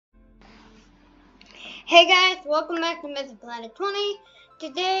Hey guys, welcome back to Mythic Planet 20.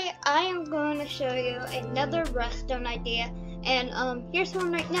 Today I am going to show you another redstone idea, and here's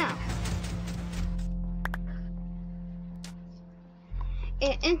one right now.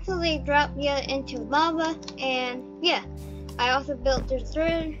 It instantly dropped you into lava, and yeah, I also built this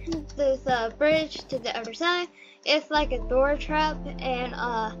bridge to the other side. It's like a door trap, and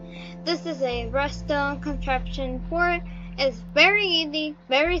this is a redstone contraption for it. It's very easy,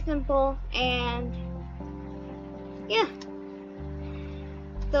 very simple, and yeah.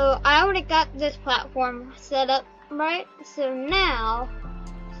 So I already got this platform set up right. So now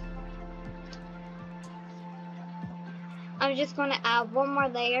I'm just going to add one more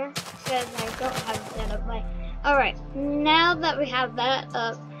layer because I don't have it set up right. Alright, now that we have that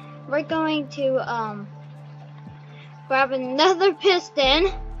up, we're going to grab another piston.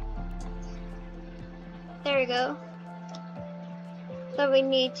 There we go. So we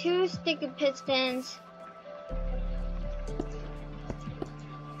need 2 sticky pistons.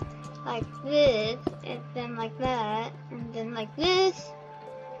 Like this, and then like that, and then like this.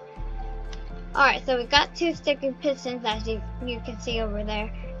 Alright, so we got 2 sticky pistons as you can see over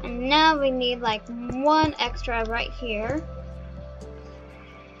there. And now we need like 1 extra right here.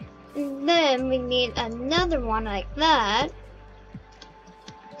 And then we need another one like that.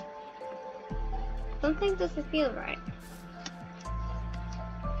 Something doesn't feel right.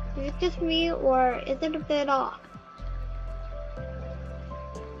 Is it just me, or is it a bit off?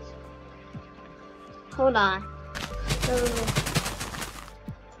 Hold on.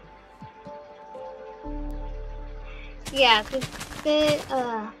 Yeah, it's a bit,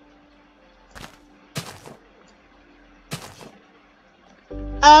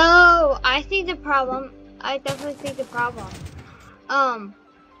 Oh, I see the problem. I definitely see the problem.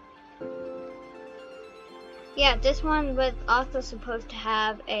 Yeah, this one was also supposed to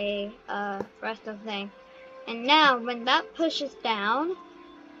have a, redstone thing. And now, when that pushes down,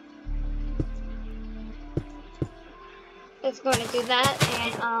 it's going to do that,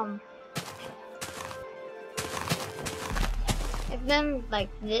 and then like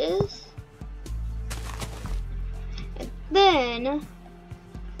this, and then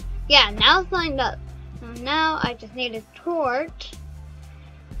yeah, now it's lined up. So now I just need a torch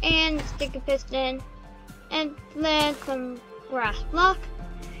and sticky piston, and then some grass block,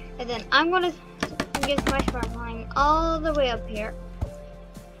 and then I'm going to get my spark line all the way up here,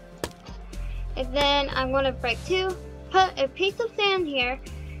 and then I'm going to break 2. Put a piece of sand here,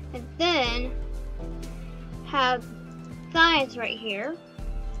 and then have signs right here,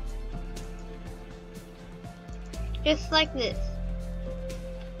 just like this.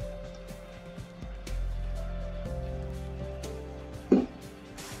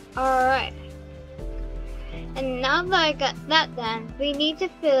 Alright, and now that I got that done, we need to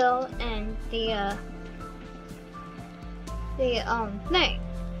fill in the thing.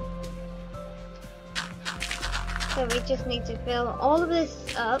 So we just need to fill all of this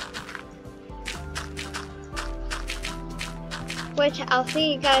up, which I'll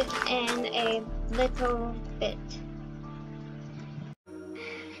see you guys in a little bit.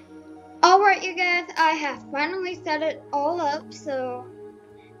 Alright you guys, I have finally set it all up, so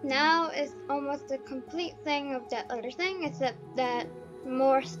now it's almost a complete thing of that other thing, except that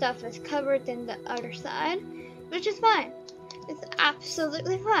more stuff is covered than the other side, which is fine. It's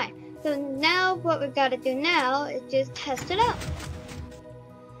absolutely fine. So now what we gotta do now is just test it out.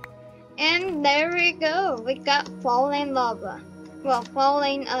 And there we go. We got falling lava. Well,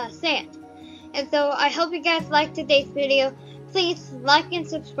 falling sand. And so I hope you guys liked today's video. Please like and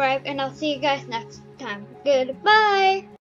subscribe, and I'll see you guys next time. Goodbye!